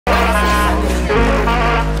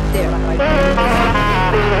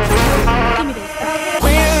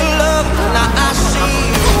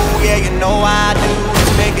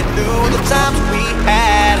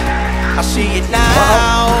I see it now,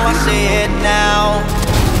 I see it now.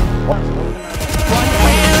 When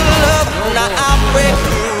love, now I break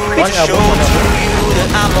through to show to you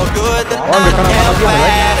that I'm no good, that I'm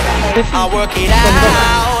bad. I work it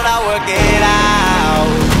out, I work it out.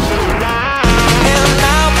 And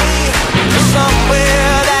I'll be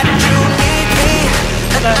somewhere that you need me,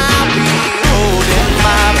 and I'll be holding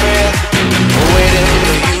my breath, waiting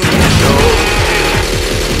for you to show.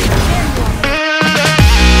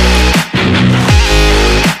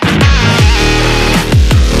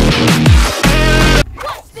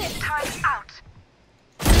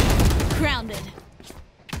 Grounded.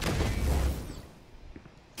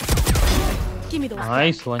 Give me the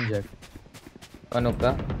Nice one, Jack.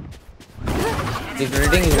 Anuka. He's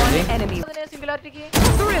reading, he's reading. Enemy.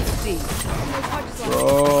 Thrifty.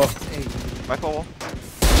 Bro. Back over.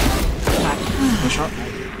 No shot.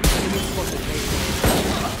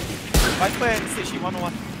 Back play and see she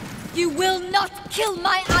 101. You will not kill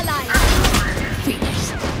my ally.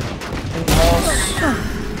 Finished.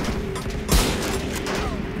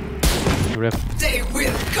 Rip. They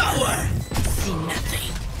will cower. See nothing.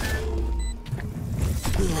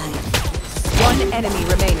 One enemy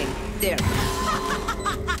remaining. There.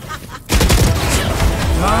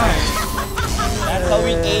 Nice. That's how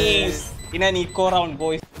we ace in an eco round,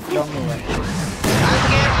 boys. Long move.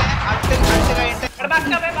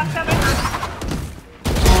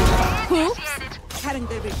 Who?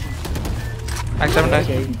 Accept that.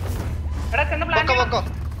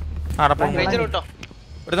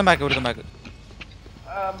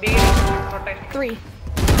 Three.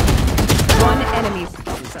 One enemy.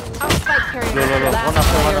 Spike carrier. Last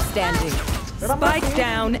player standing. Spike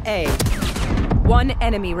down A. One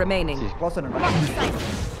enemy remaining.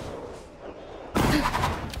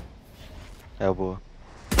 Elbow.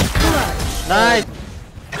 Nice.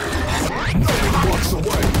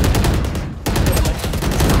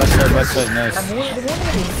 Backside, nice.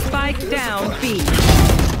 Spike down B.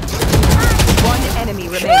 One enemy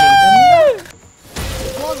remaining.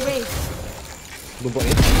 Wall raised.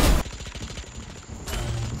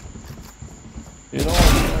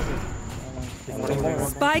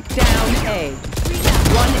 Spike down A.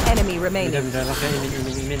 One enemy remaining.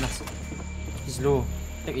 He's low.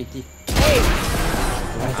 Like 80.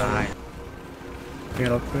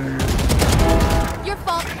 Your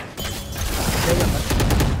fault.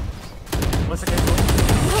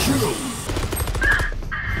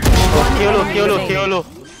 Kill low.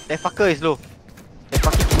 That fucker is low. That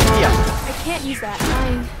fucking kitty. I can't use that.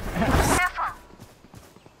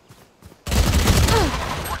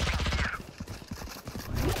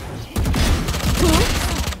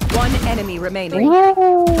 One enemy remaining.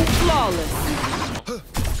 Flawless.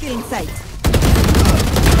 Feeling sight.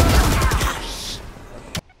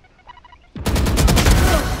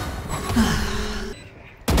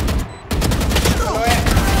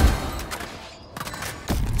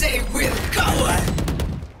 They will cower.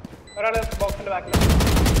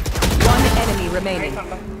 One enemy remaining.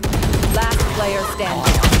 Last player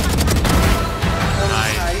standing.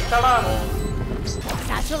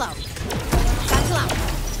 Satchel out. Satchel out.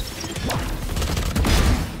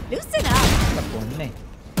 Loosen up.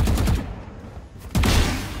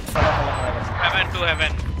 Heaven to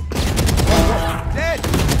heaven.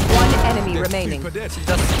 One enemy remaining.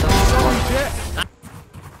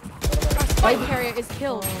 Spike carrier is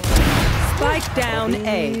killed. Spike down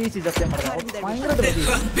A. The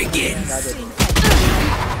hunt begins.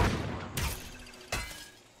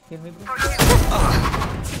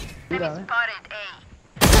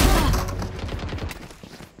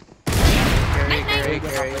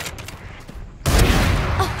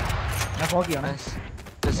 Nice.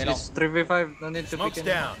 This is 3v5. No need to pick it.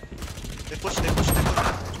 They push.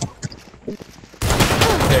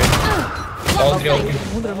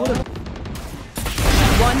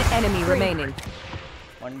 One enemy remaining.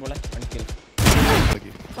 One bullet, one kill.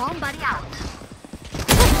 Bomb buddy out.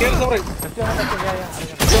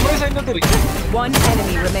 One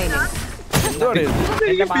enemy remaining.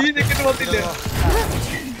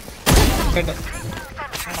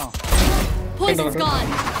 Poison's gone.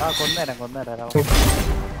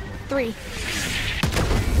 Three.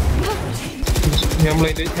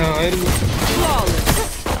 Flawless.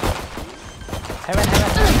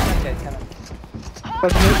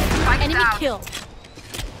 Enemy kill.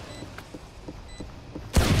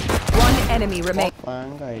 One enemy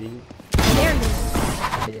remaining. There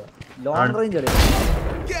you Long range.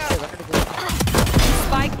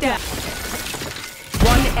 Spike down.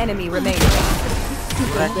 One enemy remaining.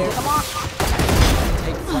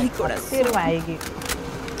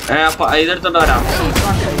 Apa? Either to dara.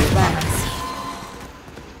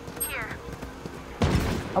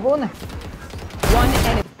 One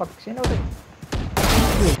enemy.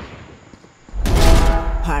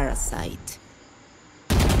 Parasite.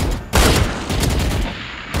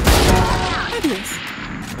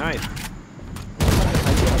 Nice.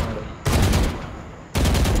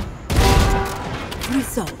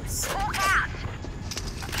 Results.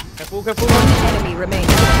 Careful, careful. One enemy remaining.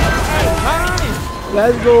 Nice.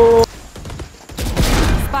 Let's go.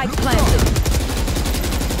 Spike planted.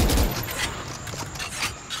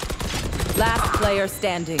 Last player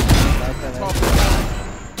standing.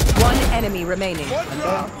 One enemy remaining.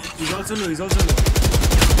 He's also low, he's also low.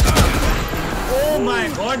 Oh my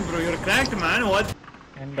god, bro, you're cracked, man. What?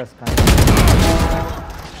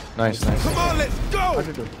 Nice, nice. Come on, let's go!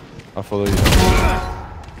 I'll follow you.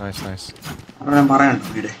 Nice, nice.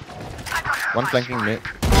 One flanking mid.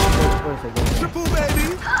 Triple,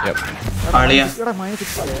 baby! Yep. One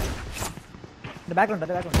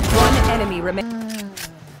enemy remaining.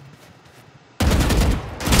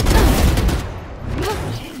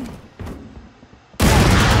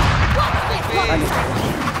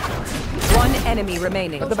 One enemy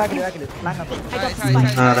remaining.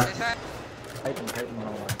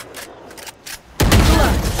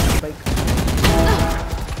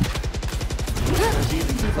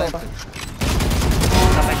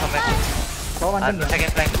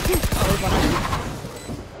 Second flank.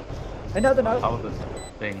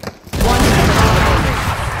 One enemy remaining.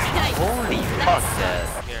 Holy fuck.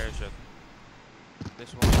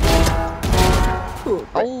 This one.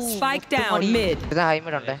 Spike down mid. One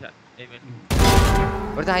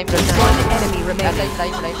enemy remaining.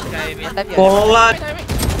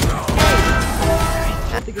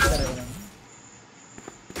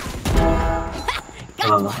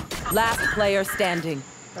 Last player standing.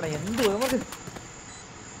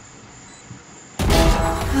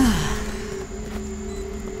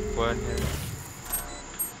 One here.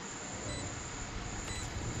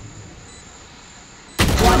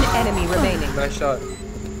 One enemy remaining. Nice shot.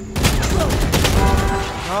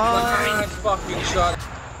 Nice fucking shot.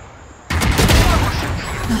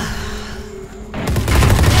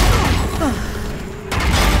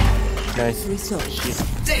 Nice.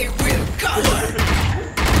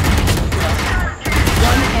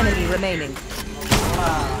 One enemy remaining.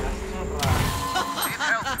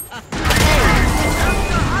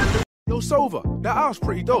 Yo, Sova, that house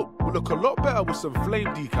pretty dope. Will look a lot better with some flame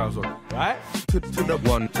decals on it, right? To the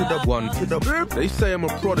one, to the one, to the boom. They say I'm a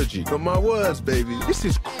prodigy, but my words, baby. This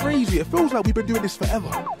is crazy. It feels like we've been doing this forever.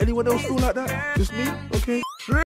 Anyone else feel like that? Just me? Okay.